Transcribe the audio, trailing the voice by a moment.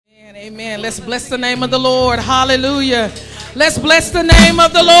Amen. Let's bless the name of the Lord. Hallelujah. Let's bless the name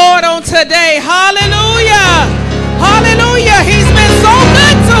of the Lord on today. Hallelujah. Hallelujah. He's been so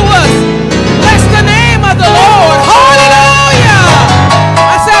good to us. Bless the name of the Lord. Hallelujah.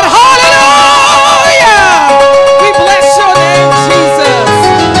 I said hallelujah. We bless your name, Jesus.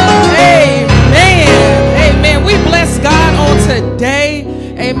 Amen. Amen. We bless God on today.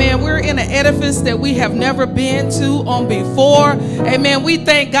 Amen. We're in an edifice that we have never been to on before. Amen. We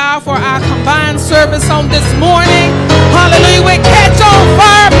thank God for our combined service on this morning. Hallelujah. With Catch on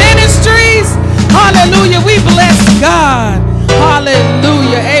Fire Ministries. Hallelujah. We bless God.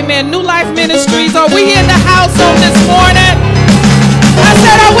 Hallelujah. Amen. New Life Ministries. Are we in the house on this morning? I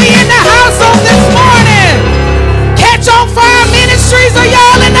said, are we in the house on this morning? Catch on Fire Ministries. Are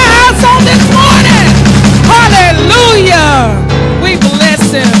y'all in the house on this morning? Hallelujah. We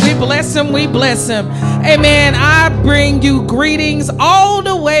bless him. We bless him. We bless him. Amen. I bring you greetings all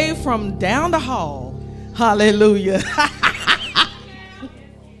the way from down the hall. Hallelujah.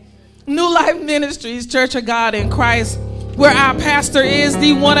 New Life Ministries, Church of God in Christ, where our pastor is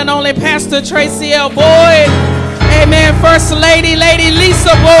the one and only Pastor Tracey L. Boyd. Amen. First Lady, Lady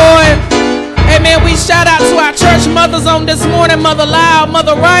Lisa Boyd. Amen. We shout out to our church mothers on this morning. Mother Loud,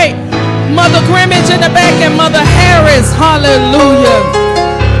 Mother Wright, Mother Grimmage in the back, and Mother Harris. Hallelujah.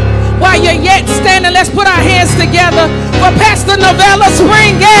 While you're yet standing, let's put our hands together for Pastor Novella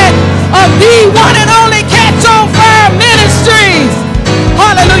Springett of the one and only Catch on Fire Ministries.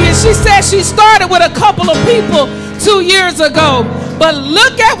 Hallelujah. She said she started with a couple of people 2 years ago, but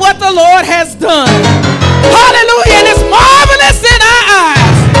look at what the Lord has done. Hallelujah. And it's marvelous in our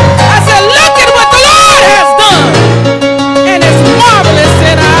eyes. I said, look at what the Lord has done. And it's marvelous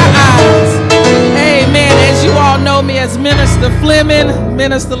in our eyes. Amen. As you all know me as Minister Fleming,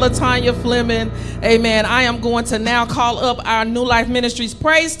 Minister Latanya Fleming. Amen. I am going to now call up our New Life Ministries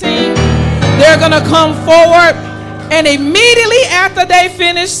praise team. They're going to come forward, and immediately after they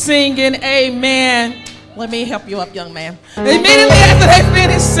finish singing, amen. Let me help you up, young man. Immediately after they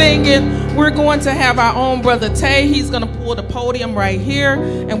finish singing, we're going to have our own brother Tay. He's going to pull the podium right here,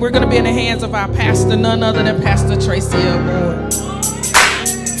 and we're going to be in the hands of our pastor, none other than Pastor Tracey L. Boyd.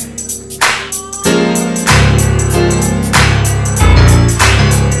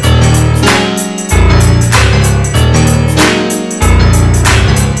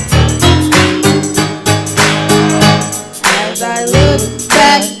 As I look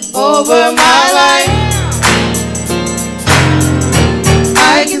back over my life,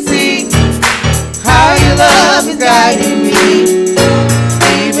 I can see how your love is guiding me.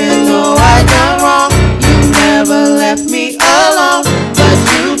 Even though I done wrong, you never left me alone, but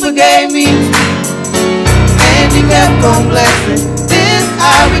you forgave me, and you kept on blessing. This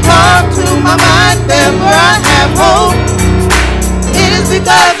I recall to my mind, therefore I have hope. It is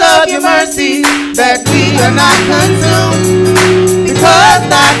because of your mercy that we are not consumed, because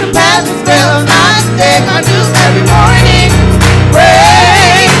thy compassions fail not, they are new every morning.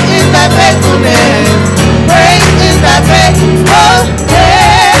 Great is thy faithfulness, great is thy faithfulness,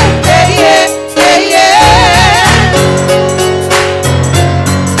 yeah, yeah, yeah, yeah.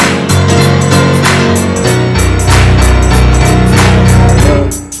 I look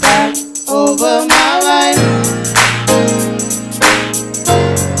back over my life,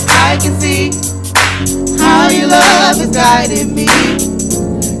 I can see how your love is guiding me.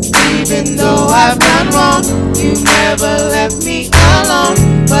 Even though I've done wrong, you never left me alone,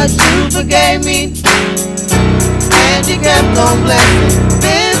 but you forgave me, and you kept on blessing.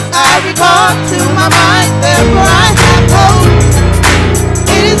 This I recall to my mind, therefore I have hope.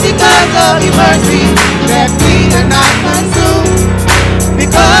 It is because of your mercy that we are not consumed,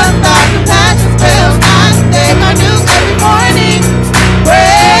 because thy compassions fail not, they are new every morning.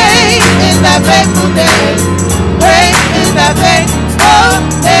 Great is thy faithfulness, great is thy faithfulness.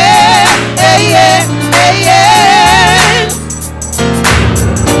 Yeah, yeah, yeah.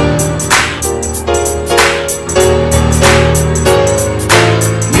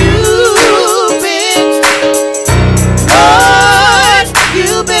 You've been, Lord,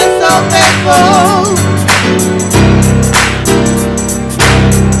 you've been so faithful.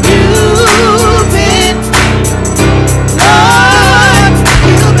 You've been, Lord,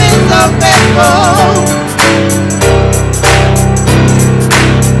 you've been so faithful.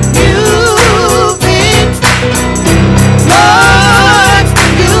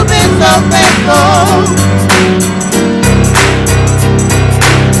 So faithful.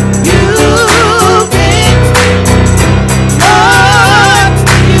 You've been, Lord,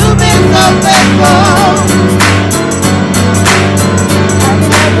 you've been so faithful. I can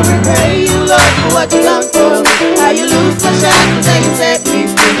never repay you, Lord, for what you done for me. How you loose my shackles and you set me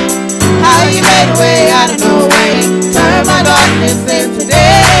free. How you made a way out of no way. Turn my darkness into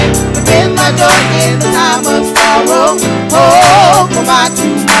day. You've been my joy in the time of sorrow. Hope for my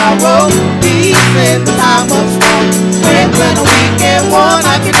tomorrow. Peace in the time of storm. Strength when I'm weak and worn.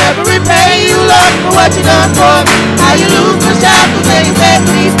 I can never repay you, Lord, for what you done for me. How you lose my shackles and you set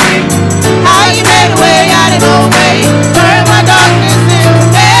me free. How you made a way out of no way. Turn my darkness into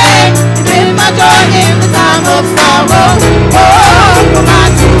day. You've been my joy in the time of sorrow. Hope for my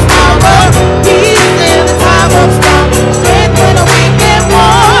tomorrow. Peace in the time of storm. Strength when I'm weak and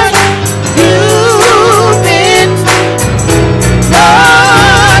worn. You've been,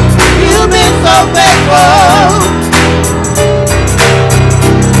 Lord, you've been so faithful.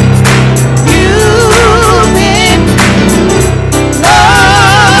 You've been,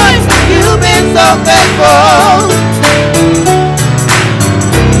 Lord, you've been so faithful.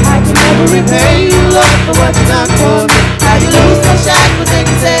 I can never repay you, Lord, for what you done for me. How you lose my shackles and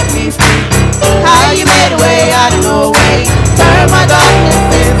you set me free. How you made a way out of no way. Turn my darkness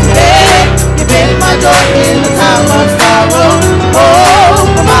into day. You've been my joy in the time of sorrow. Oh,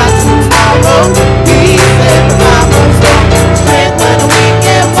 for my tomorrow. Peace in the time of storm. Strength when I'm weak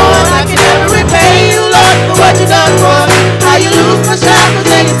and worn. I can never repay you, Lord, for what you done for me. How you lose my shackles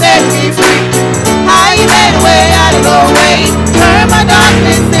and you set me free. How you made a way out of no way. Turn my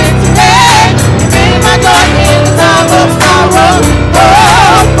darkness into day. You've been my joy in the time of sorrow.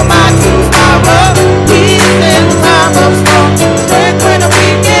 Oh, for my tomorrow. Peace in the time of storm. Strength when I'm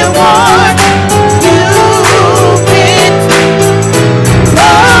weak and worn. You've been,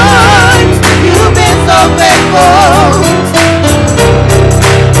 Lord, you've been so faithful.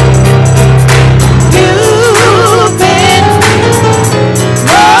 You've been,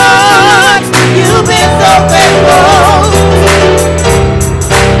 Lord, you've been so faithful.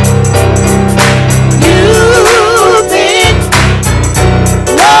 You've been,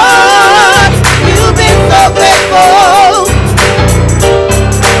 Lord, you've been so faithful.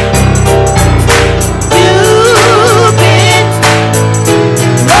 You've been,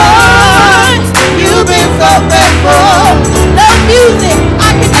 Lord, you've been so faithful. No music, I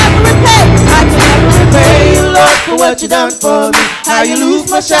can never repay. I can never repay you, Lord, for what you done for me. How you lose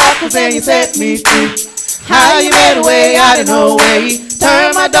my shackles and you set me free. How you made a way out of no way.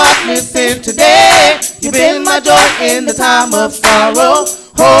 Turn my darkness into day. You've been my joy in the time of sorrow.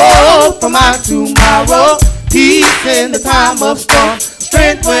 Hope for my tomorrow. Peace in the time of storm.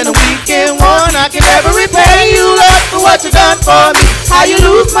 Strength when I'm weak and worn. I can never repay you, Lord, for what you done for me. How you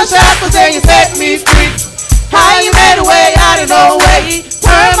lose my shackles and you set me free. How you made a way out of no way.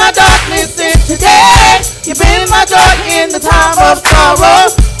 Turn my darkness into day. You've been my joy in the time of sorrow.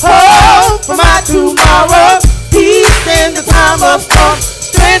 Hope for my tomorrow. Peace in the time of storm.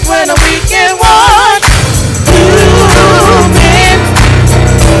 Strength when I'm weak and worn. You've been,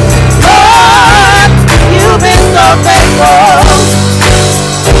 Lord, you've been so faithful.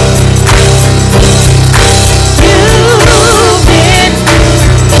 You've been,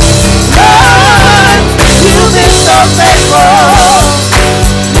 Lord, you've been so faithful.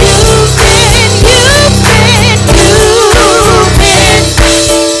 You've been,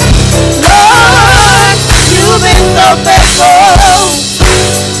 Lord, you've been so faithful.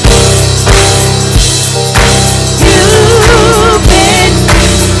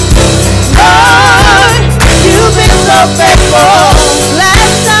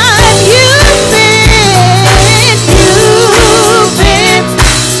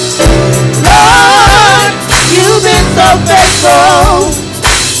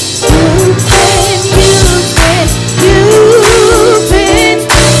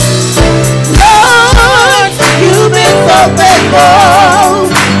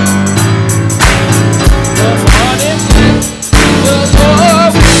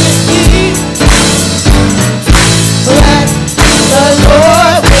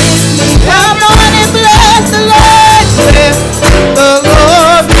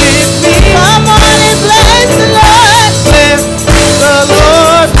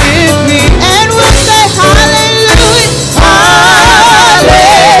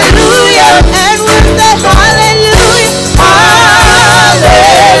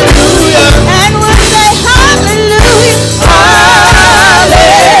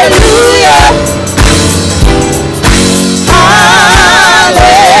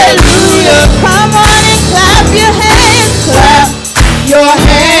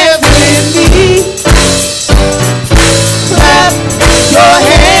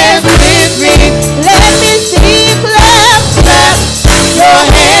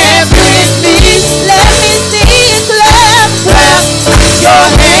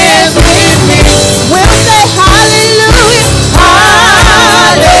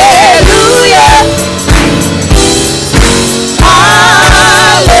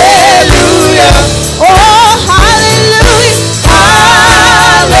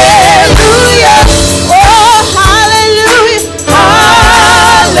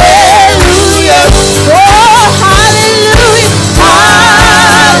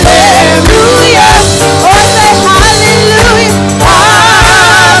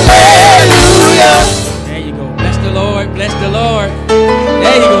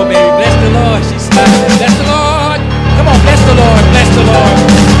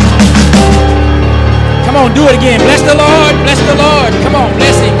 on, do it again. Bless the Lord. Bless the Lord. Come on,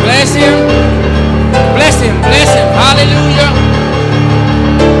 bless him. Bless him. Bless him. Bless him. Hallelujah.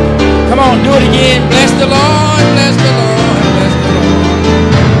 Come on, do it again. Bless the Lord. Bless the Lord. Bless the Lord.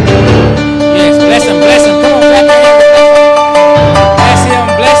 Yes, bless him. Bless him. Come on, clap your hands. Bless him.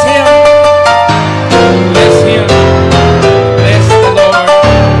 Bless him. Bless him. Bless the Lord.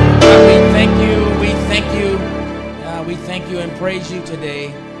 God, we thank you. We thank you. We thank you and praise you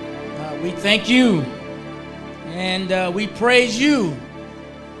today. We thank you and we praise you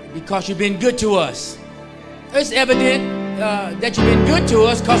because you've been good to us. It's evident that you've been good to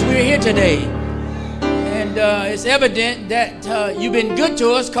us because we're here today. And it's evident that you've been good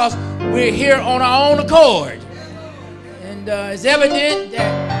to us because we're here on our own accord. And it's evident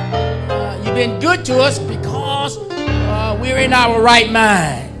that you've been good to us because we're in our right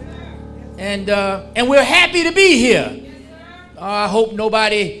mind. And we're happy to be here. I hope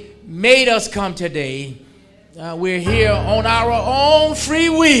nobody made us come today. We're here on our own free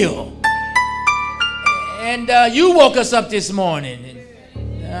will. And you woke us up this morning.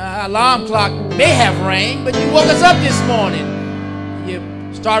 Our alarm clock may have rang, but you woke us up this morning. You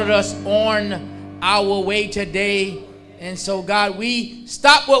started us on our way today. And so, God, we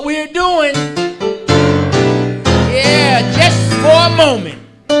stop what we're doing. Yeah, just for a moment.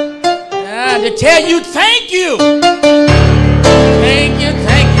 To tell you thank you. Thank you,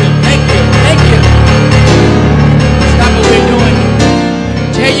 thank you, thank you, thank you. Stop what we're doing.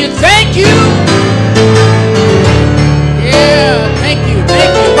 Tell you thank you. Yeah, thank you,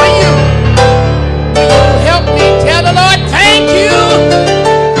 thank you. Will you help me tell the Lord thank you?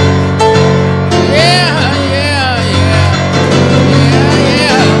 Yeah.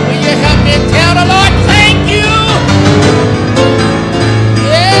 Will you help me tell the Lord thank you?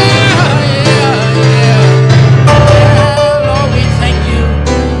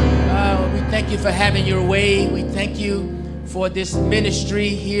 For having your way. We thank you for this ministry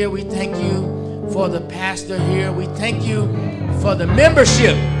here. We thank you for the pastor here. We thank you for the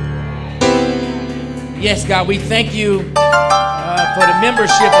membership. Yes, God, we thank you for the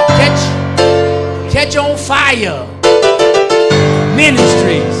membership of Catch on Fire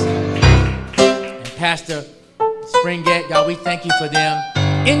Ministries. And Pastor Springett, God, we thank you for them.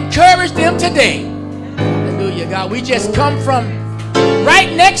 Encourage them today. Hallelujah, God. We just come from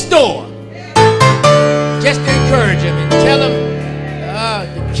right next door. Just to encourage him and tell him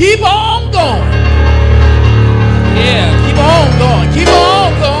to keep on going. Yeah, keep on going. Keep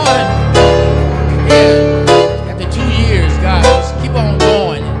on going. Yeah, after 2 years, God, just keep on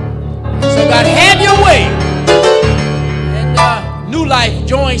going. And so, God, have your way. And New Life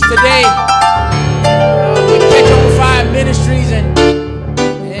joins today with Catch on Fire Ministries.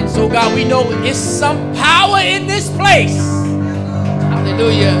 And so, God, we know it's some power in this place.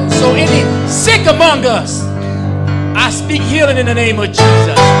 Hallelujah. So any sick among us, I speak healing in the name of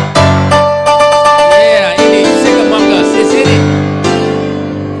Jesus. Yeah, any sick among us, is any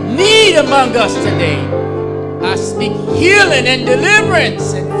need among us today, I speak healing and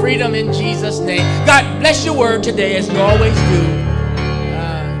deliverance and freedom in Jesus' name. God, bless your word today as you always do.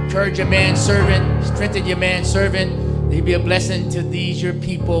 Encourage your man servant, strengthen your man servant. He'll be a blessing to these your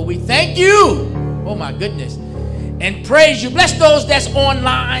people. We thank you. Oh my goodness. And praise you. Bless those that's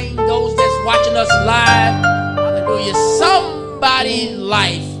online, those that's watching us live. Hallelujah. Somebody's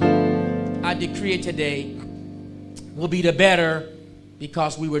life, I decree it today, will be the better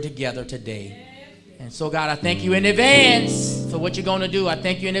because we were together today. And so, God, I thank you in advance for what you're going to do. I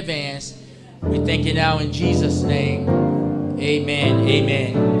thank you in advance. We thank you now in Jesus' name. Amen.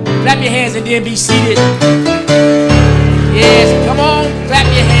 Amen. Clap your hands and then be seated. Yes, come on. Clap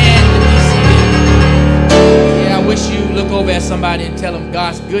your hands and be seated. I wish you look over at somebody and tell them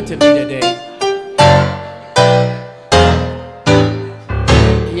God's good to me today.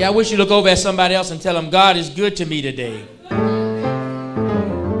 Yeah, I wish you look over at somebody else and tell them God is good to me today.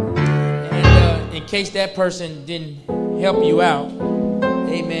 And in case that person didn't help you out,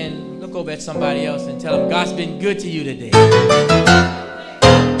 amen, look over at somebody else and tell them God's been good to you today.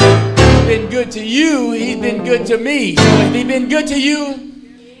 He's been good to you. He's been good to me. So if he's been good to you,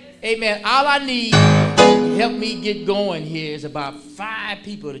 amen, all I need help me get going here is about 5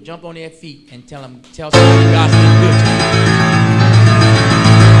 people to jump on their feet and tell somebody God's been good to you.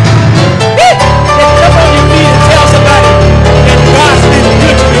 Just jump on your feet and tell somebody that God's been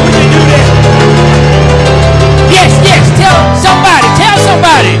good to you. Would you do that? Yes, tell somebody.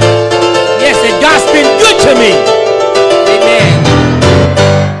 Yes, that God's been good to me. Amen.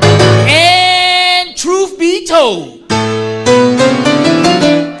 And truth be told,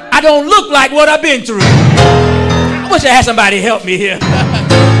 I don't look like what I've been through. I wish I had somebody help me here.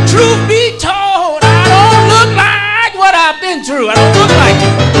 Truth be told, I don't what I've been through. I don't look like it.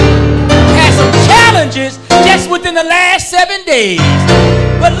 Had some challenges just within the last 7 days.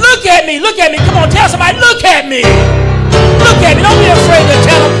 But look at me. Look at me. Come on, tell somebody, look at me. Look at me. Don't be afraid to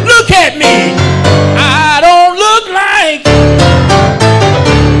tell them, look at me. I don't look like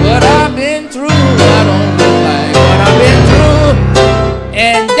what I've been through. I don't look like what I've been through.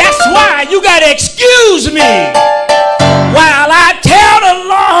 And that's why you got to excuse me while I tell the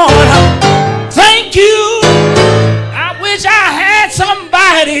Lord, thank you. I wish I had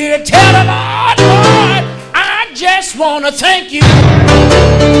somebody to tell the Lord, Lord, I just want to thank you.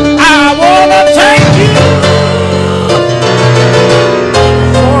 I want to thank you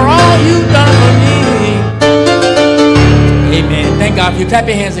for all you've done for me. Amen. Thank God for you. Clap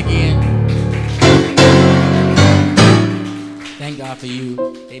your hands again. Thank God for you.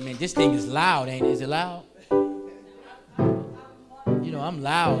 Amen. This thing is loud, ain't it? Is it loud? You know, I'm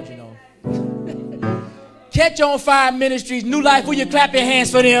loud, you know. Catch on Fire Ministries, New Life. Will you clap your hands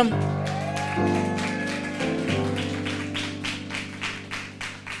for them?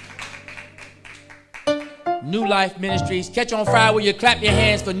 New Life Ministries. Catch on Fire. Will you clap your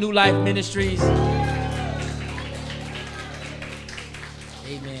hands for New Life Ministries?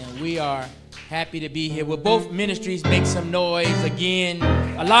 Amen. We are happy to be here. Will both ministries make some noise again?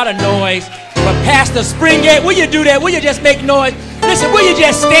 A lot of noise. But Pastor Springate, will you do that? Will you just make noise? Listen, will you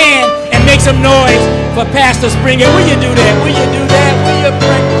just stand and make some noise for Pastor Springate? Will you do that? Will you do that? Will you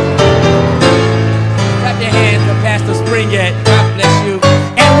pray? Clap your hands for Pastor Springate. God bless you.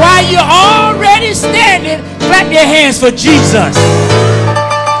 And while you're already standing, clap your hands for Jesus.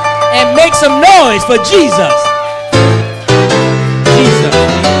 And make some noise for Jesus. Jesus.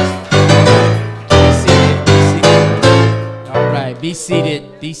 Be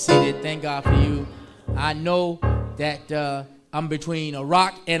seated. Be seated. Thank God for you. I know that I'm between a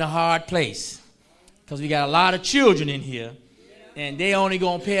rock and a hard place because we got a lot of children in here, and they only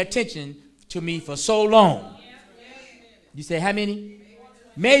going to pay attention to me for so long. You say how many?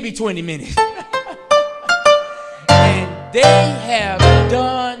 Maybe 20 minutes. And they have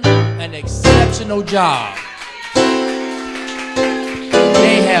done an exceptional job.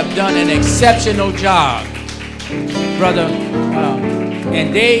 They have done an exceptional job, brother.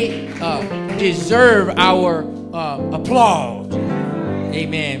 And they deserve our applause.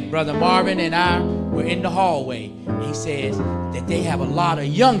 Amen. Brother Marvin and I were in the hallway. And he says that they have a lot of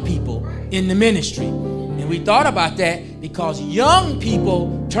young people in the ministry. And we thought about that because young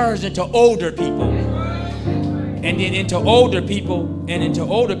people turns into older people. And then into older people and into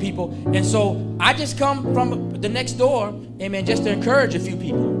older people. And so I just come from the next door, amen, just to encourage a few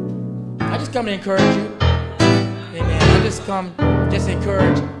people. I just come to encourage you. Amen. I just come just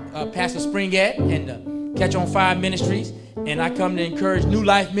encourage Pastor Springate and Catch on Fire Ministries. And I come to encourage New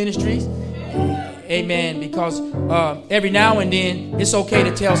Life Ministries. Amen. Because every now and then it's okay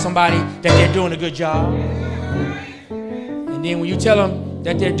to tell somebody that they're doing a good job. And then when you tell them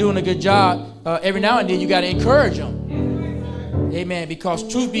that they're doing a good job, every now and then you got to encourage them. Amen. Because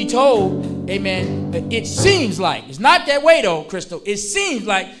truth be told, amen, it seems like, it's not that way though, Crystal. It seems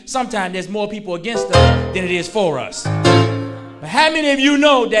like sometimes there's more people against us than it is for us. But how many of you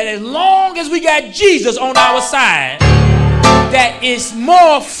know that as long as we got Jesus on our side, that it's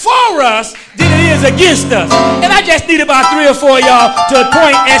more for us than it is against us? And I just need about 3 or 4 of y'all to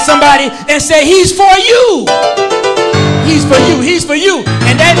point at somebody and say, he's for you. He's for you. He's for you.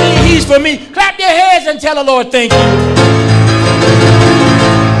 And that means he's for me. Clap your hands and tell the Lord thank you.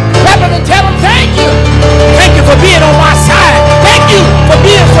 Clap them and tell them thank you. Thank you for being on my side. Thank you for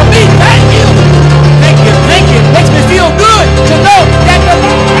being for me. Thank you. Thank you. Thank you. It makes me feel good to know that the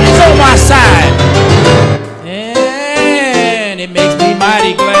Lord is on my side. And it makes me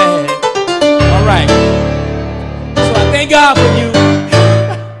mighty glad. All right. So I thank God for you.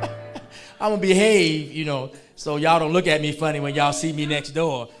 I'm going to behave, you know, so y'all don't look at me funny when y'all see me next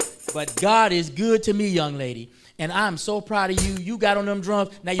door. But God is good to me, young lady. And I'm so proud of you. You got on them drums.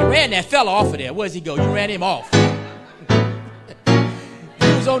 Now, you ran that fella off of there. Where does he go? You ran him off. He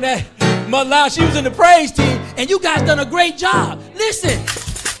was on that Mother Loud. She was in the praise team. And you guys done a great job. Listen,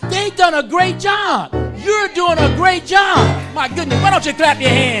 they done a great job. You're doing a great job. My goodness, why don't you clap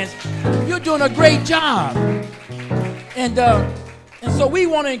your hands? You're doing a great job. And so we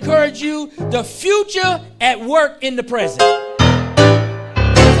want to encourage you, the future at work in the present.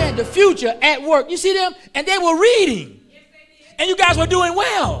 The future at work. You see them? And they were reading. And you guys were doing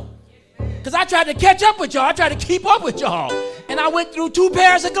well. Because I tried to catch up with y'all. I tried to keep up with y'all. And I went through 2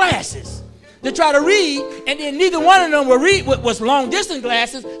 pairs of glasses to try to read. And then neither one of them was long distance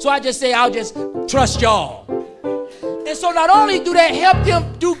glasses. So I just say, I'll just trust y'all. And so not only do that help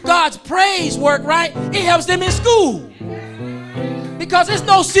them do God's praise work, right? It helps them in school. Because it's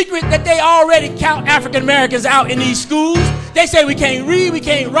no secret that they already count African Americans out in these schools. They say we can't read, we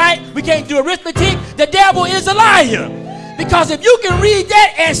can't write, we can't do arithmetic. The devil is a liar. Because if you can read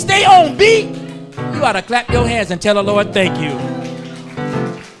that and stay on beat, you ought to clap your hands and tell the Lord thank you.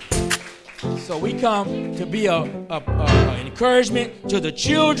 So we come to be an encouragement to the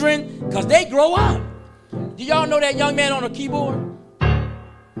children because they grow up. Do y'all know that young man on the keyboard?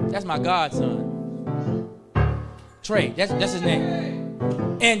 That's my godson. Trey, that's his name.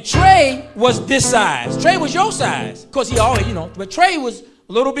 And Trey was this size. Trey was your size. Because he always, you know, but Trey was a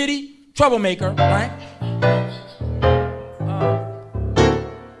little bitty troublemaker, right?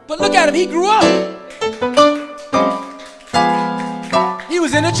 But look at him, he grew up. He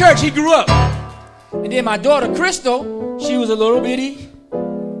was in the church, he grew up. And then my daughter, Crystal, she was a little bitty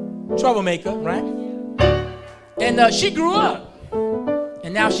troublemaker, right? And she grew up.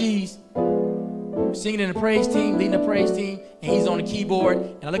 And now she's singing in the praise team, leading the praise team, and he's on the keyboard.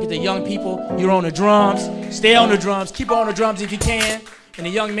 And I look at the young people, you're on the drums, stay on the drums, keep on the drums if you can. And the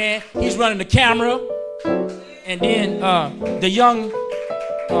young man, he's running the camera. And then the young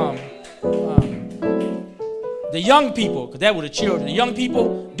people, because that were the children, the young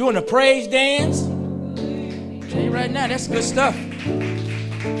people doing the praise dance. Tell you right now, that's good stuff.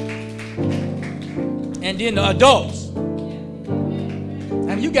 And then the adults.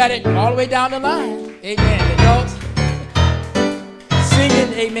 I mean, you got it all the way down the line. Amen. Adults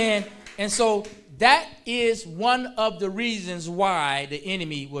singing, amen. And so that is one of the reasons why the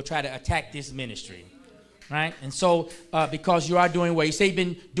enemy will try to attack this ministry. Right? And so because you are doing well. You say you've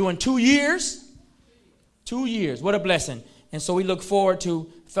been doing 2 years? 2 years. What a blessing. And so we look forward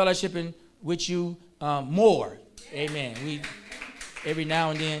to fellowshipping with you more. Amen. We every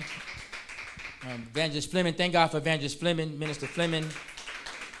now and then. Evangelist Fleming, thank God for Evangelist Fleming, Minister Fleming.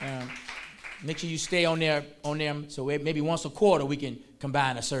 Make sure you stay on them so maybe once a quarter we can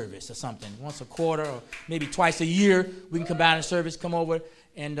combine a service or something. Once a quarter or maybe twice a year we can combine a service, come over.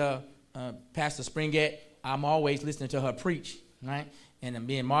 And Pastor Springett, I'm always listening to her preach, right? And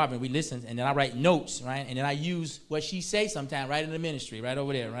me and Marvin, we listen, and then I write notes, right? And then I use what she says sometimes right in the ministry, right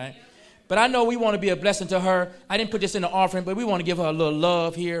over there, right? But I know we want to be a blessing to her. I didn't put this in the offering, but we want to give her a little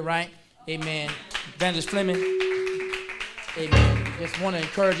love here, right? Amen. Evangelist Fleming. Amen. Just want to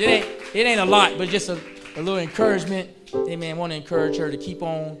encourage. It ain't a lot, but just a little encouragement. Amen. Want to encourage her to keep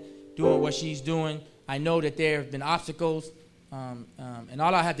on doing what she's doing. I know that there have been obstacles, and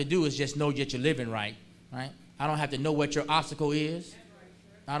all I have to do is just know that you're living right, right? I don't have to know what your obstacle is.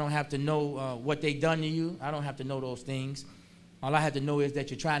 I don't have to know what they've done to you. I don't have to know those things. All I have to know is that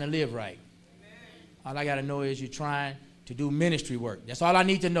you're trying to live right. All I got to know is you're trying to do ministry work. That's all I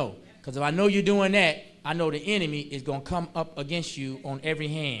need to know. Because if I know you're doing that, I know the enemy is going to come up against you on every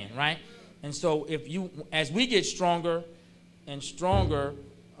hand, right? And so if you, as we get stronger and stronger,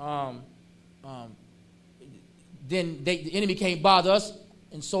 then the enemy can't bother us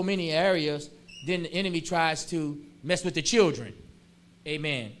in so many areas. Then the enemy tries to mess with the children.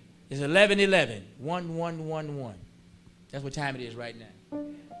 Amen. It's 11:11. 1:1:1:1. That's what time it is right now.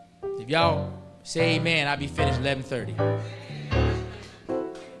 If y'all say amen, I'll be finished 11:30.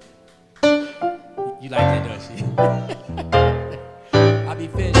 You like that, don't you? I'll be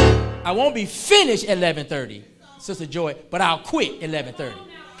finished. I won't be finished at 11:30, Sister Joy, but I'll quit at 11:30.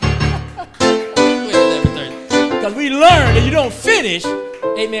 Because we learned that you don't finish,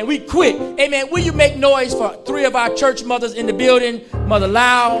 amen, we quit. Amen, will you make noise for 3 of our church mothers in the building? Mother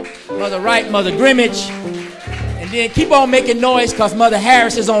Lau, Mother Wright, Mother Grimmage. And then keep on making noise because Mother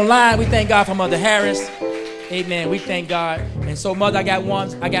Harris is online. We thank God for Mother Harris. Amen. We thank God. And so, Mother, I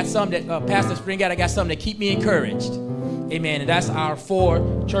got some that, Pastor Springett, I got some that keep me encouraged. Amen. And that's our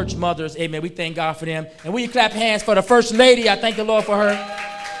 4 church mothers. Amen. We thank God for them. And will you clap hands for the First Lady? I thank the Lord for her.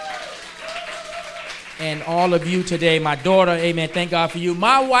 And all of you today, my daughter, amen, thank God for you.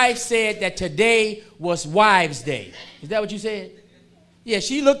 My wife said that today was Wives' Day. Is that what you said? Yeah,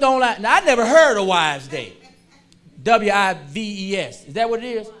 she looked online. Now, I never heard of Wives' Day. W-I-V-E-S. Is that what it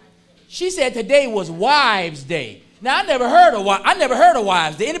is? She said today was Wives' Day. Now, I never heard of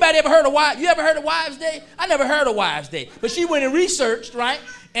Wives' Day. Anybody ever heard of Wives? You ever heard of Wives' Day? I never heard of Wives' Day. But she went and researched, right?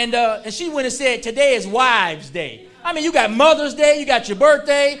 And she went and said today is Wives' Day. I mean, you got Mother's Day, you got your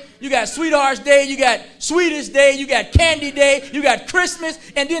birthday, you got Sweetheart's Day, you got Sweetest Day, you got Candy Day, you got Christmas,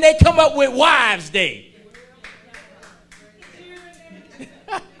 and then they come up with Wives' Day.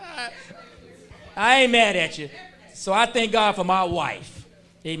 I ain't mad at you. So I thank God for my wife.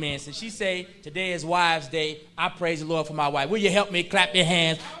 Amen. Since she say today is Wives' Day, I praise the Lord for my wife. Will you help me clap your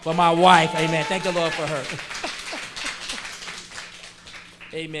hands for my wife? Amen. Thank the Lord for her.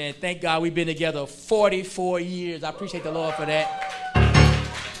 Amen. Thank God we've been together 44 years. I appreciate the Lord for that.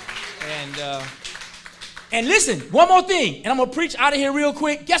 And listen, one more thing, and I'm going to preach out of here real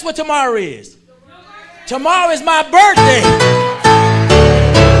quick. Guess what tomorrow is? Tomorrow is my birthday.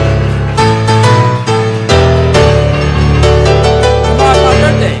 Tomorrow's my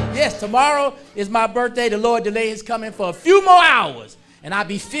birthday. Yes, tomorrow is my birthday. The Lord delayed his coming for a few more hours, and I'll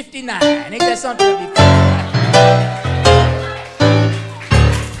be 59. Ain't that something? I'll be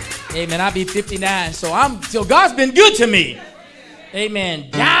 59. Amen. I'll be 59. So God's been good to me. Amen.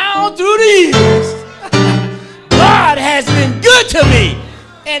 Down through the years, God has been good to me.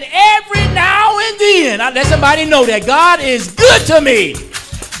 And every now and then, I let somebody know that God is good to me.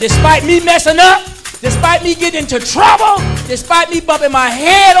 Despite me messing up, despite me getting into trouble, despite me bumping my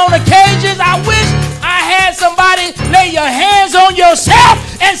head on occasions, I wish I had somebody lay your hands on yourself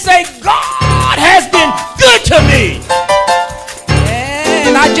and say, God has been good to me.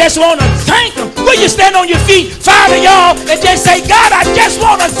 And I just want to thank him. Will you stand on your feet, 5 of y'all, and just say, God, I just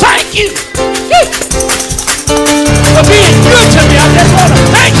want to thank you for being good to me. I just want to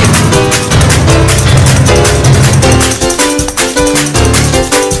thank you.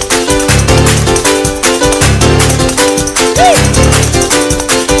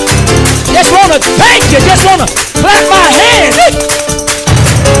 Just want to thank you. Just want to clap my hands.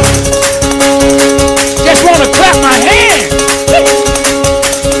 Just want to clap my hands.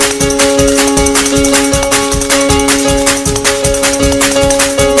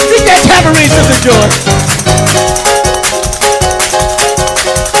 Get that tambourine, Sister Joy.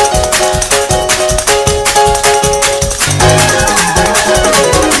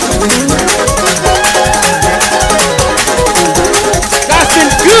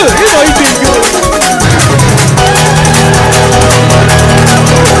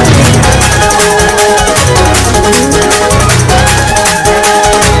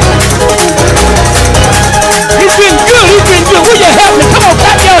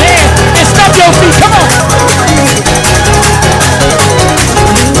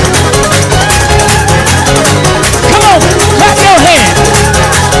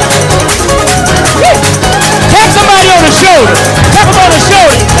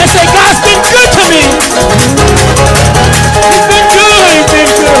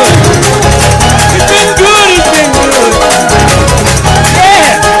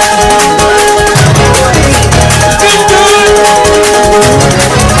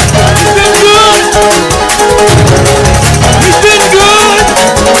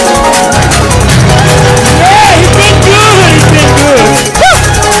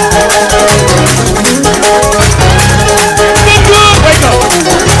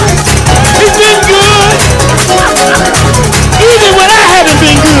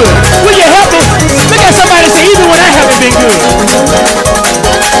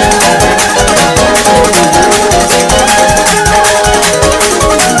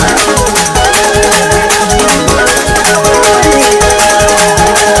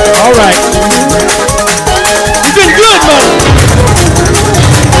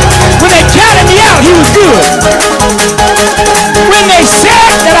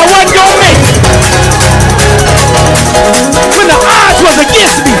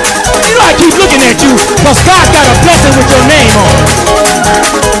 Because God got a blessing with your name on it.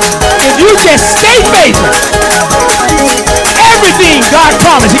 If you just stay faithful, everything God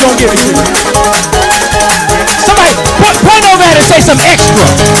promised, He's going to give it to you. Somebody point over there and say some extra.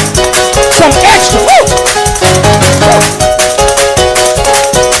 Some extra. Woo!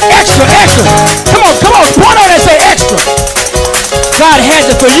 Extra, extra. Come on. Point over there and say extra. God has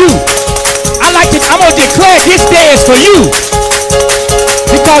it for you. I'm going to declare this day is for you.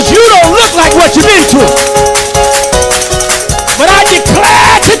 Because you don't look like what you've been through. But I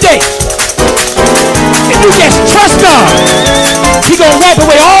declare today, if you just trust God, He's going to wipe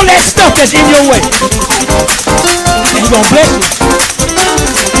away all that stuff that's in your way. And He's going to bless you.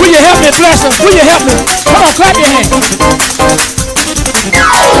 Will you help me bless Him? Will you help me? Come on, clap your hands.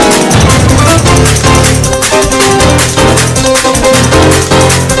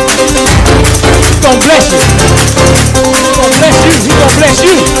 He's going to bless you. He's going to bless you. He's going to bless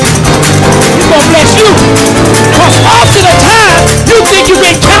you. He's going to bless you. Because often the time you think you've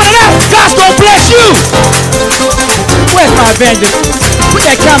been counted out, God's going to bless you. Where's my evangelist? Put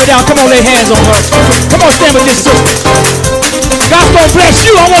that camera down. Come on, lay hands on her. Come on, stand with this sister. God's going to bless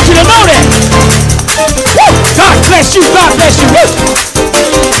you. I want you to know that. Woo! God bless you. God bless you. Woo!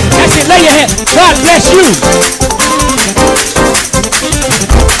 That's it. Lay your hand. God bless you.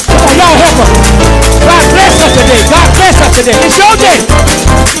 Come on, y'all help her. God bless us today. God bless us today. It's your day.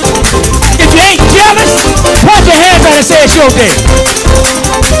 If you ain't jealous, point your hands out and say it's your day.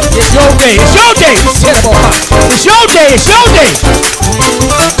 It's Your day. It's your day. It's your day. It's your day.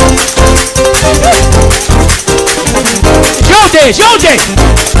 It's your day. It's your day.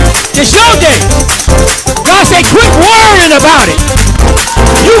 It's your day. God said, quit worrying about it.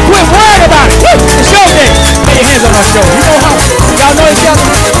 You quit worrying about it. It's your day. Lay your hands on my shoulder. You know how? Y'all know each other?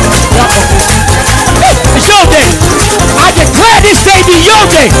 It's your day. I declare this day be your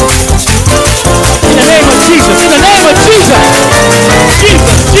day. In the name of Jesus. In the name of Jesus.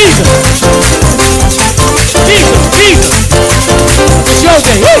 Jesus. Jesus. Jesus. Jesus. It's your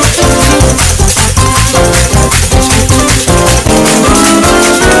day.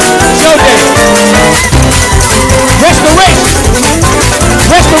 It's your day. Restoration.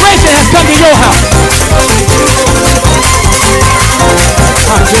 Restoration has come to your house.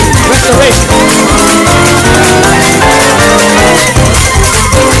 Restoration.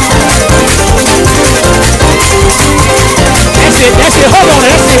 That's it. That's it. Hold on.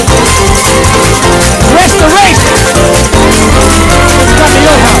 That's it. Restoration has come to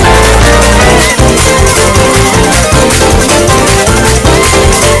your house.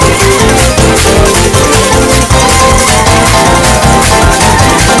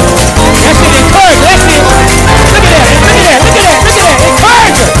 That's it. Encourage. That's it. Look at that. Look at that. Look at that. Look at that.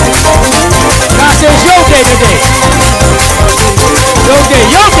 Encourage her. God says your day today. Your day.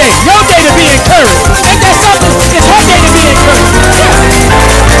 Your day. Your day to be encouraged. Ain't that something? It's her day to be encouraged. Yeah.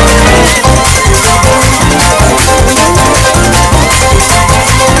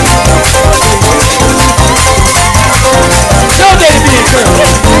 Your day to be encouraged.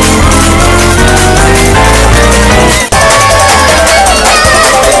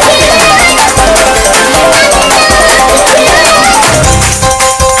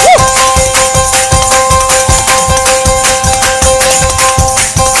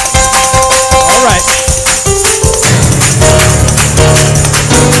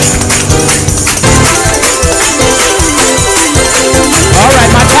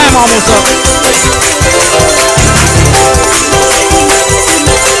 Almost up.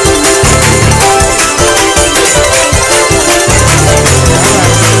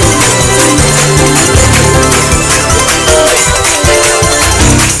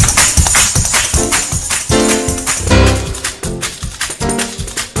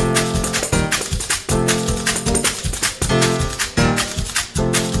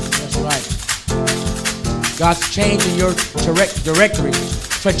 That's right. God's changing your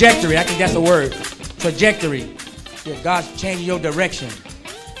trajectory, I think that's a word. Trajectory. Yeah, God's changing your direction.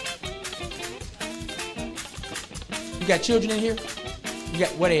 You got children in here? You got,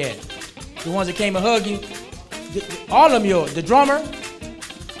 where they at? The ones that came and hugged you? All of them yours. The drummer?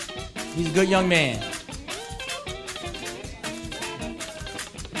 He's a good young man.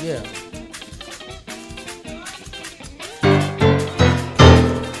 Yeah.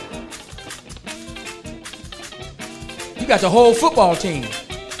 You got the whole football team.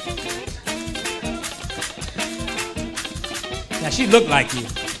 Now she looked like you.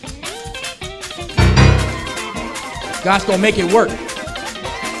 God's gonna make it work.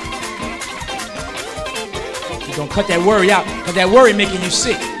 He's gonna cut that worry out, because that worry making you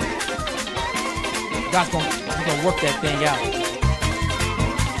sick. God's gonna work that thing out.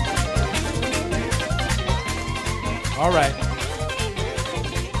 All right.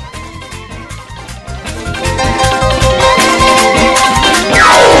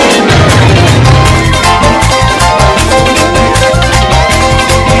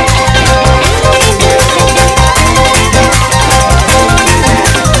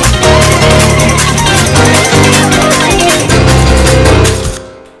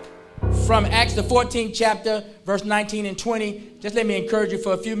 From Acts the 14th chapter, verse 19 and 20. Just let me encourage you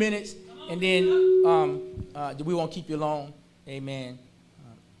for a few minutes, and then we won't keep you long. Amen.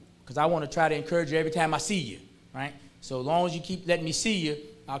 Because I want to try to encourage you every time I see you, right? So as long as you keep letting me see you,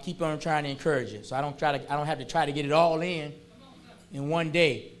 I'll keep on trying to encourage you. So I don't have to try to get it all in one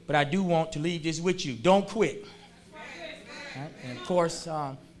day. But I do want to leave this with you. Don't quit. Right? And of course,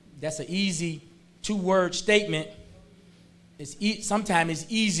 that's an easy two-word statement. Sometimes it's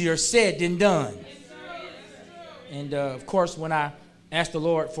easier said than done. And of course, when I asked the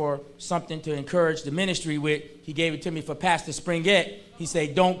Lord for something to encourage the ministry with, he gave it to me for Pastor Springett. He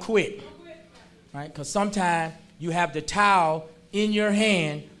said, don't quit. Right? Because sometimes you have the towel in your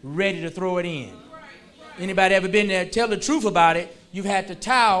hand ready to throw it in. Anybody ever been there? Tell the truth about it. You've had the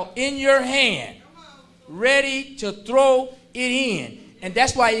towel in your hand ready to throw it in. And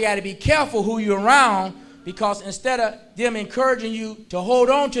that's why you got to be careful who you're around, because instead of them encouraging you to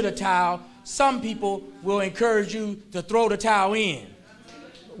hold on to the towel, some people will encourage you to throw the towel in.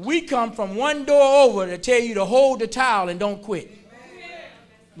 We come from one door over to tell you to hold the towel and don't quit.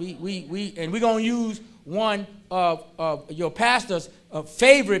 And we're going to use one of your pastor's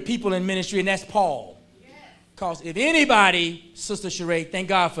favorite people in ministry, and that's Paul. Because if anybody, Sister Sheree, thank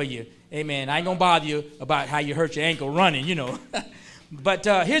God for you. Amen. I ain't going to bother you about how you hurt your ankle running, you know. But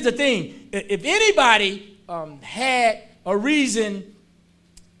here's the thing. If anybody had a reason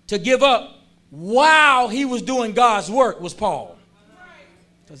to give up while he was doing God's work, was Paul.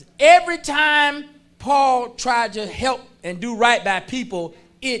 Because every time Paul tried to help and do right by people,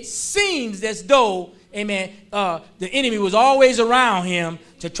 it seems as though, amen, the enemy was always around him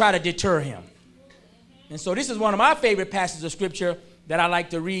to try to deter him. And so this is one of my favorite passages of scripture that I like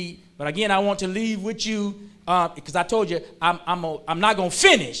to read. But again, I want to leave with you because I told you I'm not going to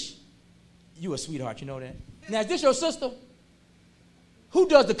finish. You a sweetheart, you know that. Now, is this your sister? Who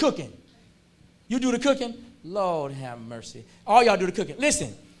does the cooking? You do the cooking? Lord have mercy. All y'all do the cooking.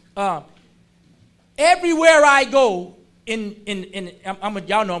 Listen, everywhere I go,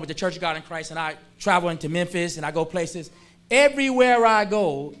 y'all know I'm with the Church of God in Christ, and I travel into Memphis, and I go places. Everywhere I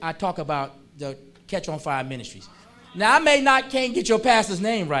go, I talk about the Catch on Fire Ministries. Now, I can't get your pastor's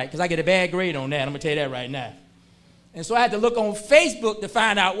name right, because I get a bad grade on that. I'm going to tell you that right now. And so I had to look on Facebook to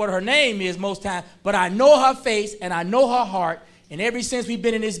find out what her name is most times, but I know her face, and I know her heart, and ever since we've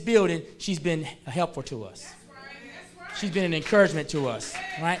been in this building, she's been helpful to us. That's right. She's been an encouragement to us,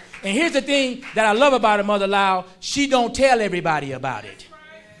 right? And here's the thing that I love about her, Mother Lau. She don't tell everybody about it.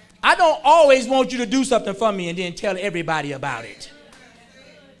 I don't always want you to do something for me and then tell everybody about it.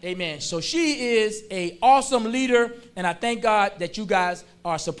 Amen. So she is an awesome leader, and I thank God that you guys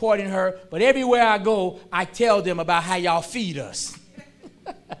are supporting her. But everywhere I go, I tell them about how y'all feed us.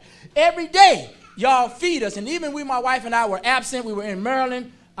 Every day. Y'all feed us. And even when my wife and I were absent, we were in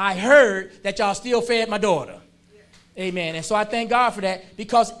Maryland, I heard that y'all still fed my daughter. Amen. And so I thank God for that,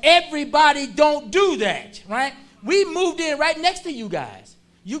 because everybody don't do that, right? We moved in right next to you guys.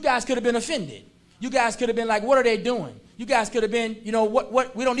 You guys could have been offended. You guys could have been like, what are they doing? You guys could have been, you know,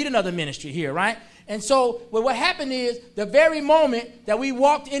 what? We don't need another ministry here, right? And so what happened is the very moment that we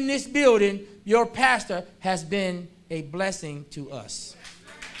walked in this building, your pastor has been a blessing to us.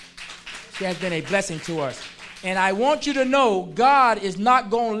 She has been a blessing to us. And I want you to know God is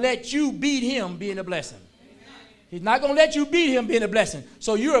not going to let you beat him being a blessing. He's not going to let you beat him being a blessing.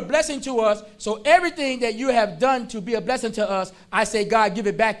 So you're a blessing to us. So everything that you have done to be a blessing to us, I say, God, give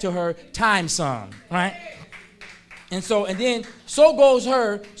it back to her time some, right? And then so goes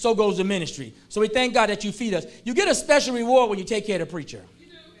her, so goes the ministry. So we thank God that you feed us. You get a special reward when you take care of the preacher.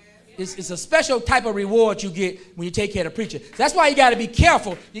 It's a special type of reward you get when you take care of the preacher. That's why you got to be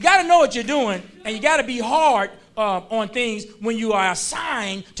careful. You got to know what you're doing, and you got to be hard on things when you are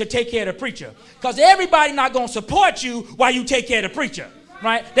assigned to take care of the preacher. Because everybody's not going to support you while you take care of the preacher,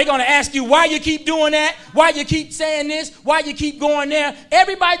 right? They're going to ask you why you keep doing that, why you keep saying this, why you keep going there.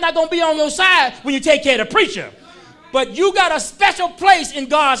 Everybody's not going to be on your side when you take care of the preacher. But you got a special place in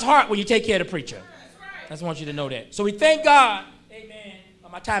God's heart when you take care of the preacher. I just want you to know that. So we thank God. Amen.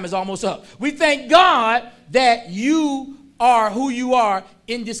 My time is almost up. We thank God that you are who you are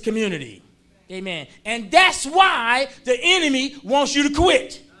in this community. Amen. And that's why the enemy wants you to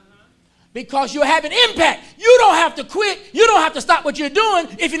quit. Because you're having impact. You don't have to quit. You don't have to stop what you're doing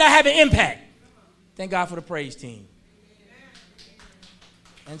if you're not having impact. Thank God for the praise team.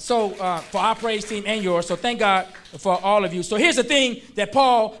 And so for our praise team and yours, so thank God for all of you. So here's the thing that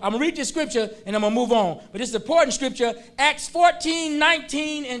Paul, I'm going to read this scripture and I'm going to move on. But this is an important scripture. Acts 14,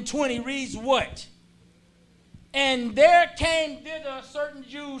 19, and 20 reads what? And there came thither certain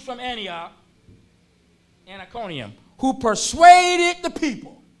Jews from Antioch and Iconium who persuaded the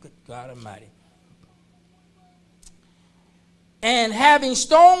people. Good God Almighty. And having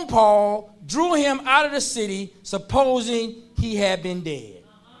stoned Paul, drew him out of the city, supposing he had been dead.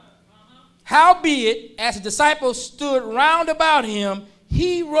 Howbeit, as the disciples stood round about him,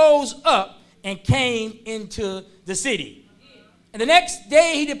 he rose up and came into the city. And the next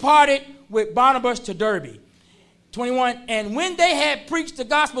day he departed with Barnabas to Derbe. 21, and when they had preached the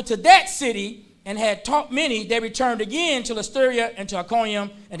gospel to that city and had taught many, they returned again to Lystra and to Iconium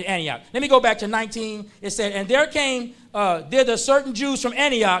and to Antioch. Let me go back to 19. It said, and there came thither certain Jews from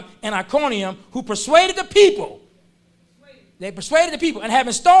Antioch and Iconium who persuaded the people. They persuaded the people, and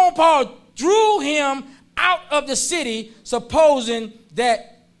having stoned Paul, drew him out of the city, supposing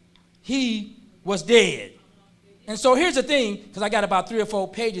that he was dead. And so here's the thing, because I got about 3 or 4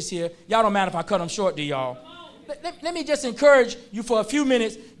 pages here. Y'all don't mind if I cut them short, do y'all? Let me just encourage you for a few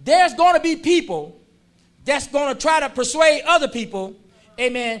minutes. There's going to be people that's going to try to persuade other people,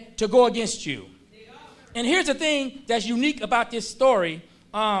 amen, to go against you. And here's the thing that's unique about this story.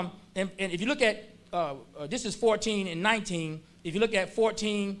 And if you look at, this is 14 and 19. if you look at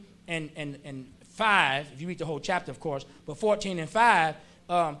 14 and 5, if you read the whole chapter, of course, but 14 and 5,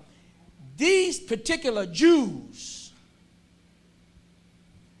 these particular Jews,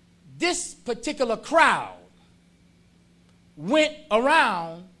 this particular crowd went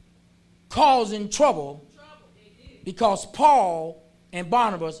around causing trouble because Paul and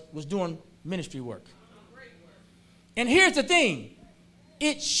Barnabas was doing ministry work. And here's the thing.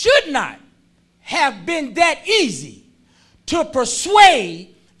 It should not have been that easy to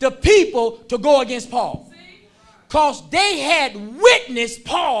persuade the people to go against Paul, because they had witnessed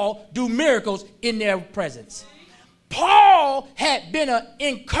Paul do miracles in their presence. Paul had been an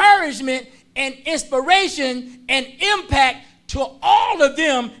encouragement and inspiration and impact to all of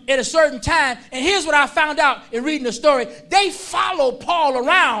them at a certain time. And here's what I found out in reading the story. They followed Paul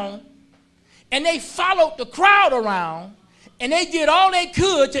around, and they followed the crowd around, and they did all they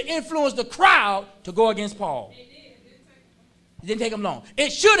could to influence the crowd to go against Paul. It didn't take them long.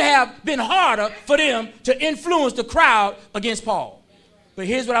 It should have been harder for them to influence the crowd against Paul. But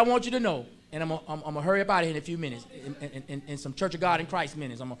here's what I want you to know, and I'm going to hurry up out of here in a few minutes, in some Church of God in Christ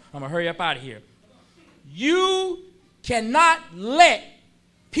minutes. I'm going to hurry up out of here. You cannot let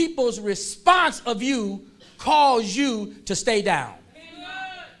people's response of you cause you to stay down.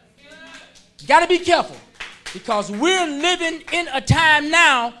 You got to be careful, because we're living in a time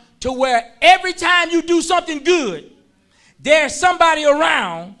now to where every time you do something good, there's somebody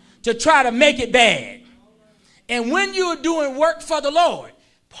around to try to make it bad. And when you're doing work for the Lord,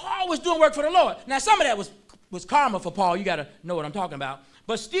 Paul was doing work for the Lord. Now, some of that was karma for Paul. You got to know what I'm talking about.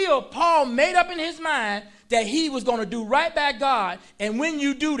 But still, Paul made up in his mind that he was going to do right by God. And when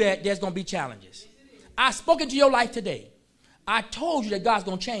you do that, there's going to be challenges. I've spoken to your life today. I told you that God's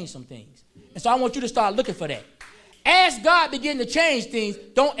going to change some things. And so I want you to start looking for that. As God begins to change things,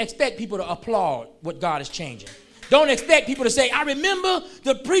 don't expect people to applaud what God is changing. Don't expect people to say, I remember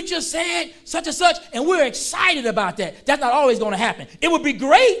the preacher said such and such, and we're excited about that. That's not always going to happen. It would be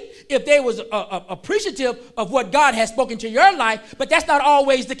great if they was appreciative of what God has spoken to your life, but that's not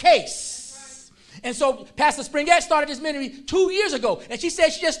always the case. And so Pastor Springett started this ministry 2 years ago, and she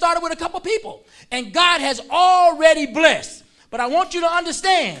said she just started with a couple people, and God has already blessed. But I want you to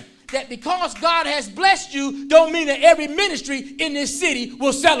understand that because God has blessed you, don't mean that every ministry in this city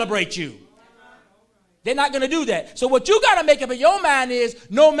will celebrate you. They're not going to do that. So what you got to make up in your mind is,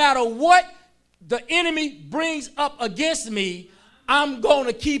 no matter what the enemy brings up against me, I'm going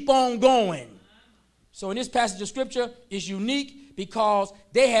to keep on going. So in this passage of scripture, it's unique because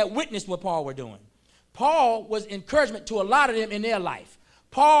they had witnessed what Paul were doing. Paul was encouragement to a lot of them in their life.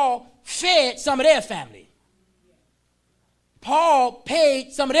 Paul fed some of their family. Paul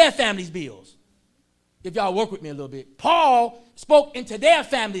paid some of their family's bills. If y'all work with me a little bit. Paul spoke into their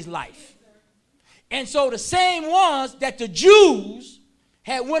family's life. And so the same ones that the Jews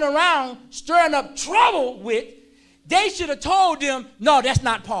had went around stirring up trouble with, they should have told them, no, that's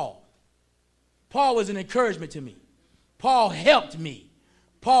not Paul. Paul was an encouragement to me. Paul helped me.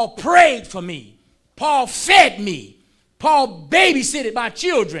 Paul prayed for me. Paul fed me. Paul babysitted my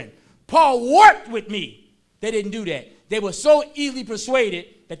children. Paul worked with me. They didn't do that. They were so easily persuaded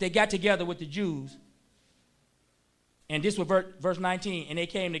that they got together with the Jews. And this was verse 19. And they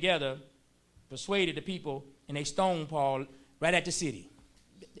came together, persuaded the people, and they stoned Paul right at the city.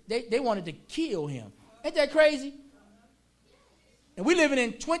 They wanted to kill him. Ain't that crazy? And we living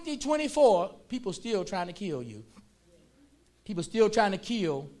in 2024, people still trying to kill you. People still trying to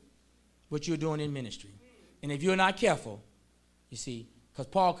kill what you're doing in ministry. And if you're not careful, you see, because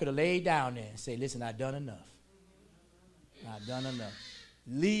Paul could have laid down there and say, listen, I've done enough. I've done enough.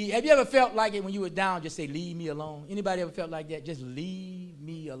 Leave. Have you ever felt like it when you were down, just say, leave me alone? Anybody ever felt like that? Just leave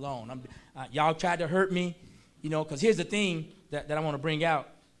me alone. Y'all tried to hurt me, because here's the thing that I want to bring out,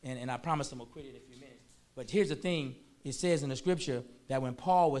 and I promise I'm going to quit it in a few minutes. But here's the thing. It says in the scripture that when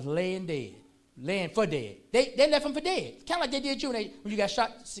Paul was laying for dead, they left him for dead. It's kind of like they did you when you got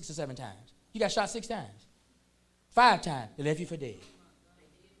shot 6 or 7 times. You got shot 6 times. 5 times, they left you for dead.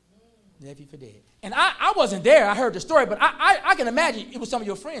 They left you for dead. And I wasn't there. I heard the story, but I can imagine it was some of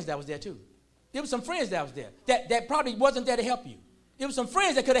your friends that was there too. There was some friends that was there that probably wasn't there to help you. It was some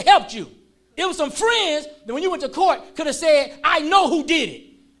friends that could have helped you. It was some friends that when you went to court could have said, I know who did it.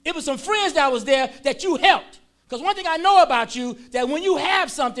 It was some friends that was there that you helped. Because one thing I know about you, that when you have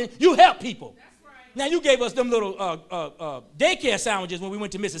something, you help people. That's right. Now, you gave us them little daycare sandwiches when we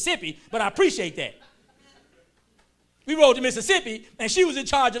went to Mississippi, but I appreciate that. We rode to Mississippi, and she was in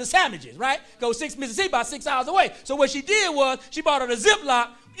charge of the sandwiches, right? Mississippi about 6 hours away. So what she did was she bought her a Ziploc.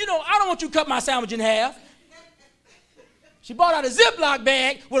 I don't want you to cut my sandwich in half. She bought out a Ziploc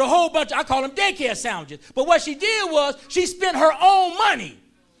bag with a whole bunch of, I call them daycare sandwiches. But what she did was she spent her own money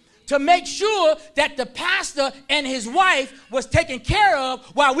to make sure that the pastor and his wife was taken care of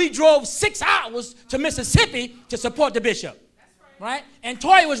while we drove 6 hours to Mississippi to support the bishop. Right? And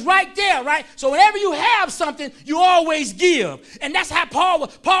Toya was right there, right? So whenever you have something, you always give. And that's how Paul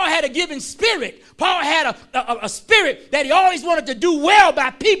was. Paul had a giving spirit. Paul had a spirit that he always wanted to do well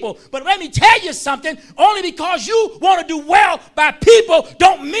by people. But let me tell you something. Only because you want to do well by people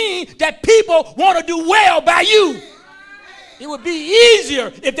don't mean that people want to do well by you. It would be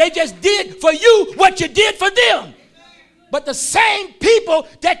easier if they just did for you what you did for them. But the same people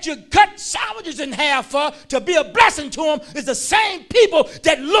that you cut sandwiches in half for to be a blessing to them is the same people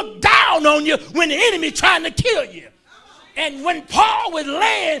that look down on you when the enemy trying to kill you. And when Paul would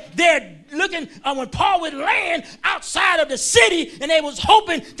land there when Paul would land outside of the city and they was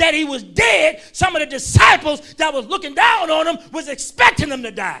hoping that he was dead, some of the disciples that was looking down on him was expecting him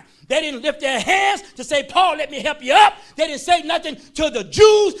to die. They didn't lift their hands to say, Paul, let me help you up. They didn't say nothing to the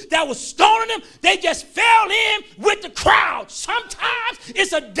Jews that was stoning them. They just fell in with the crowd. Sometimes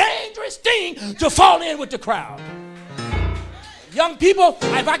it's a dangerous thing to fall in with the crowd. Young people,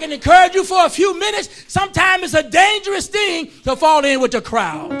 if I can encourage you for a few minutes, sometimes it's a dangerous thing to fall in with the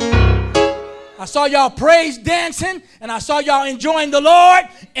crowd. I saw y'all praise dancing, and I saw y'all enjoying the Lord,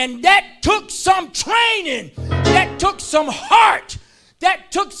 and that took some training. That took some heart.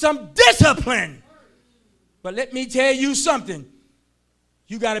 That took some discipline. But let me tell you something.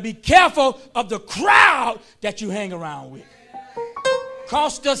 You got to be careful of the crowd that you hang around with.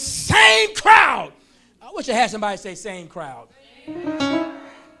 Because the same crowd, I wish I had somebody say same crowd.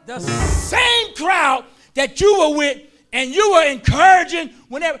 The same crowd that you were with and you were encouraging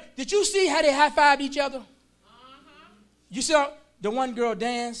whenever. Did you see how they high-fived each other? You saw the one girl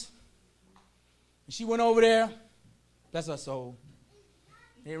dance. She went over there. Bless her soul.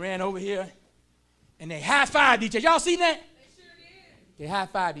 They ran over here, and they high-fived each other. Y'all seen that? They sure did. They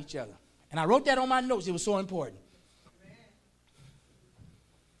high-fived each other. And I wrote that on my notes. It was so important.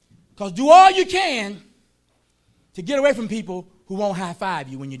 Because do all you can to get away from people who won't high-five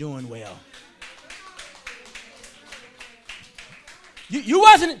you when you're doing well. You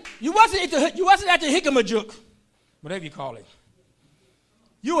wasn't at the hickamajuk, whatever you call it.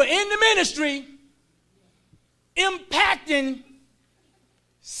 You were in the ministry impacting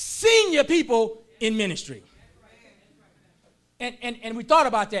senior people in ministry. And we thought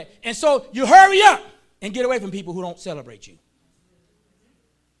about that. And so you hurry up and get away from people who don't celebrate you.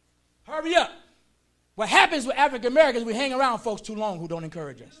 Hurry up. What happens with African Americans, we hang around folks too long who don't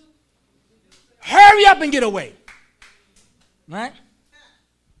encourage us. Hurry up and get away. Right?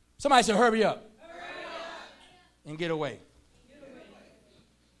 Somebody say, hurry up. Hurry up. And get away.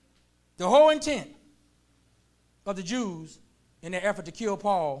 The whole intent of the Jews in their effort to kill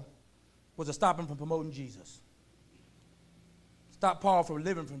Paul was to stop him from promoting Jesus. Stop Paul from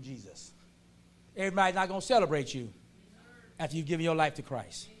living from Jesus. Everybody's not going to celebrate you after you've given your life to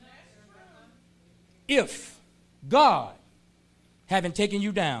Christ. If God haven't taken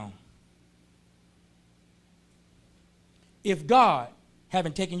you down, if God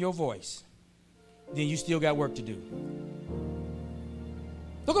haven't taken your voice, then you still got work to do.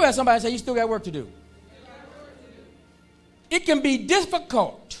 Look at somebody and say, you still got work to do. It can be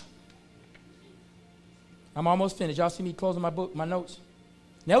difficult. I'm almost finished. Y'all see me closing my book, my notes?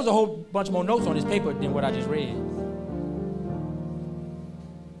 There was a whole bunch more notes on this paper than what I just read.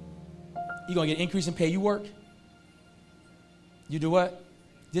 You're going to get an increase in pay. You work. You do what?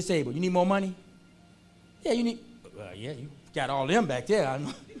 Disabled. You need more money? Yeah, you need. Yeah, you got all them back there. I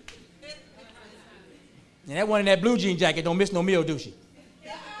know. And that one in that blue jean jacket don't miss no meal, do she?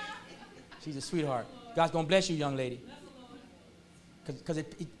 She's a sweetheart. God's going to bless you, young lady. Because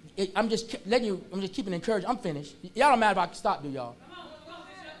I'm just letting you, I'm just keeping encouraged. I'm finished. Y'all don't matter if I can stop, do y'all?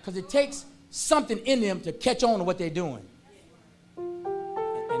 Because it takes something in them to catch on to what they're doing.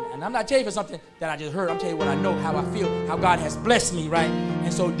 And I'm not telling you for something that I just heard. I'm telling you what I know, how I feel, how God has blessed me, right?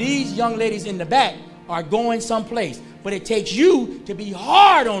 And so these young ladies in the back are going someplace. But it takes you to be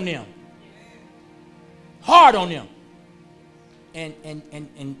hard on them. Hard on them.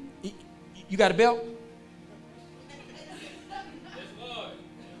 And you got a belt?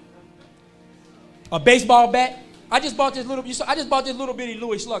 A baseball bat. I just bought this little bitty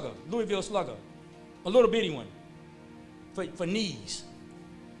Louisville Slugger. A little bitty one. For knees.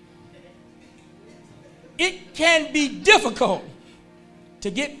 It can be difficult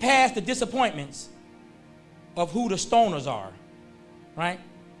to get past the disappointments of who the stoners are. Right?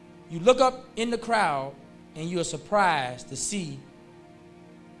 You look up in the crowd and you're surprised to see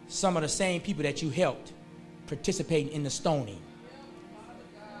some of the same people that you helped participating in the stoning.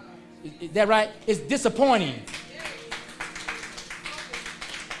 Is that right? It's disappointing.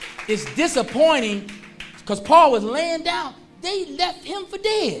 It's disappointing because Paul was laying down. They left him for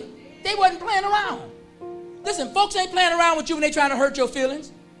dead. They wasn't playing around. Listen, folks ain't playing around with you when they trying to hurt your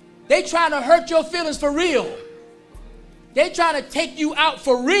feelings. They trying to hurt your feelings for real. They trying to take you out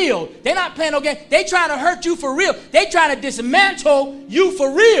for real. They're not playing no game. They trying to hurt you for real. They trying to dismantle you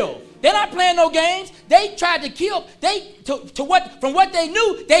for real. They're not playing no games. They tried to kill. From what they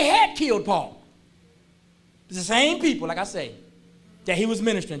knew, they had killed Paul. It's the same people, like I say, that he was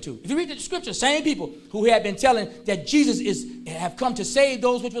ministering to. If you read the scripture, same people who had been telling that Jesus have come to save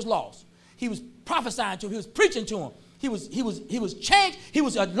those which was lost. He was prophesying to him. He was preaching to him. He was changed. He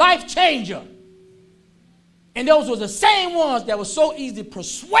was a life changer. And those were the same ones that were so easily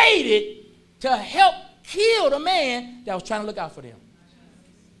persuaded to help kill the man that was trying to look out for them.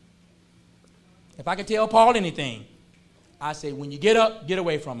 If I could tell Paul anything, I say, when you get up, get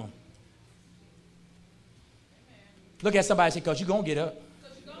away from him. Look at somebody and say, because you're going to get up.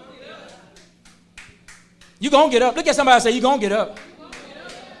 You're going to get up. Look at somebody and say, you're going to get up.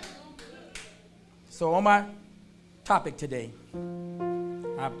 So on my topic today,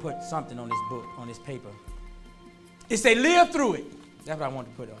 I put something on this book, on this paper. It say, live through it. That's what I want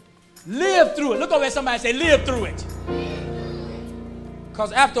to put on. Live through it. Look over at somebody and say, live through it.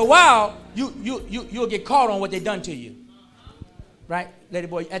 Because after a while, you'll get caught on what they done to you. Right, lady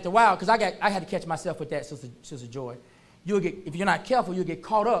boy? After a while, because I had to catch myself with that, Sister Joy. If you're not careful, you'll get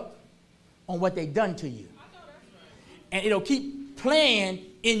caught up on what they done to you. And it'll keep playing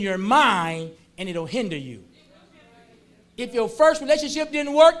in your mind, and it'll hinder you. If your first relationship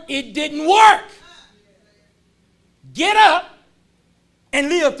didn't work, it didn't work. Get up and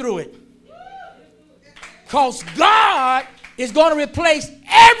live through it. Because God is going to replace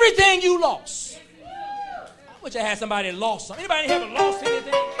everything you lost. I wish I had somebody that lost something. Anybody ever lost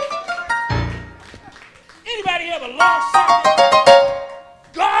anything? Anybody ever lost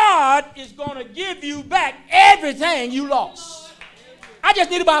something? God is going to give you back everything you lost. I just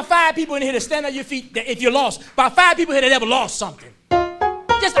need about 5 people in here to stand on your feet that if you're lost. About 5 people here that ever lost something.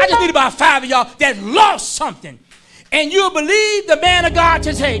 I just need about 5 of y'all that lost something. And you'll believe the man of God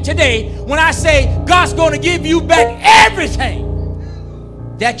today when I say God's going to give you back everything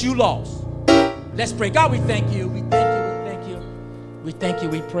that you lost. Let's pray. God, we thank you. We thank you. We thank you. We thank you.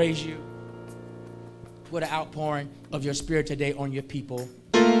 We praise you. What an outpouring of your spirit today on your people.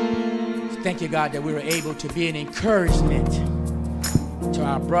 Thank you, God, that we were able to be an encouragement to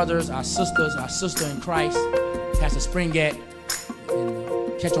our brothers, our sisters, our sister in Christ, Pastor Springett,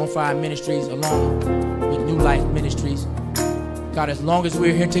 and Catch on Fire Ministries, along with New Life Ministries. God, as long as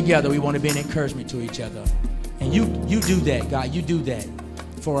we're here together, we want to be an encouragement to each other. And you do that, God. You do that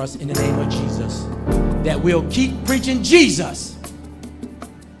for us in the name of Jesus. That we'll keep preaching Jesus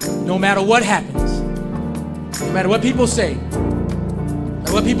no matter what happens, no matter what people say, no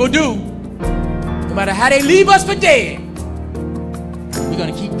matter what people do, no matter how they leave us for dead. We're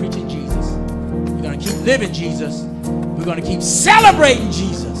going to keep preaching Jesus. We're going to keep living Jesus. We're going to keep celebrating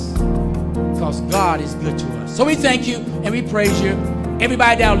Jesus because God is good to us. So we thank you and we praise you.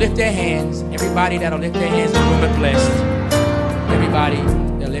 Everybody that'll lift their hands, everybody that'll lift their hands in the room is blessed. Everybody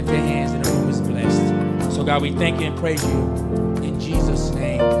that'll lift their hands in the room is blessed. So God, we thank you and praise you in Jesus'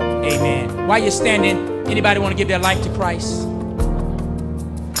 name. Amen. While you're standing, anybody want to give their life to Christ?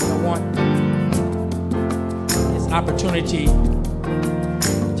 No one? It's opportunity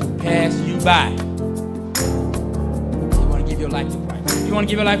to pass you by. You want to give your life to Christ? If you want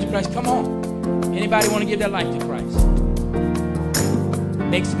to give your life to Christ, come on. Anybody want to give their life to Christ?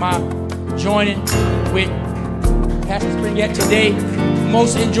 Makes my joining with Pastor Springett today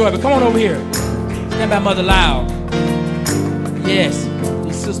most enjoyable. Come on over here. Stand by Mother Loud. Yes,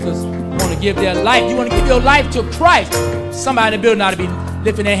 these sisters want to give their life. You want to give your life to Christ. Somebody in the building ought to be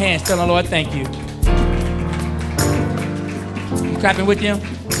lifting their hands, telling the Lord, thank you. You clapping with them?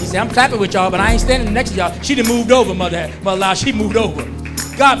 She said, I'm clapping with y'all, but I ain't standing next to y'all. She done moved over, Mother Loud. She moved over.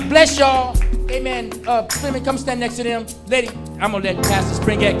 God bless y'all. Amen. Women, come stand next to them. Lady, I'm going to let Pastor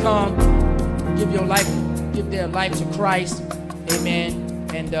Springett come. Give their life to Christ. Amen.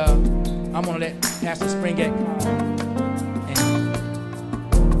 And I'm going to let Pastor Springett come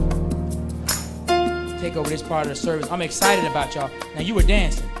and take over this part of the service. I'm excited about y'all. Now, you were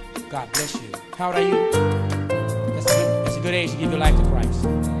dancing. God bless you. How old are you? That's a good age to give your life to Christ.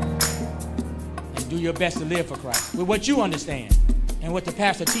 And do your best to live for Christ with what you understand and what the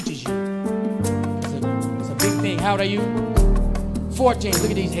pastor teaches you. It's a big thing. How old are you? 14.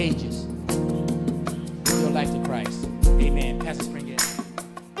 Look at these ages. Give your life to Christ. Amen. Pastor Spring.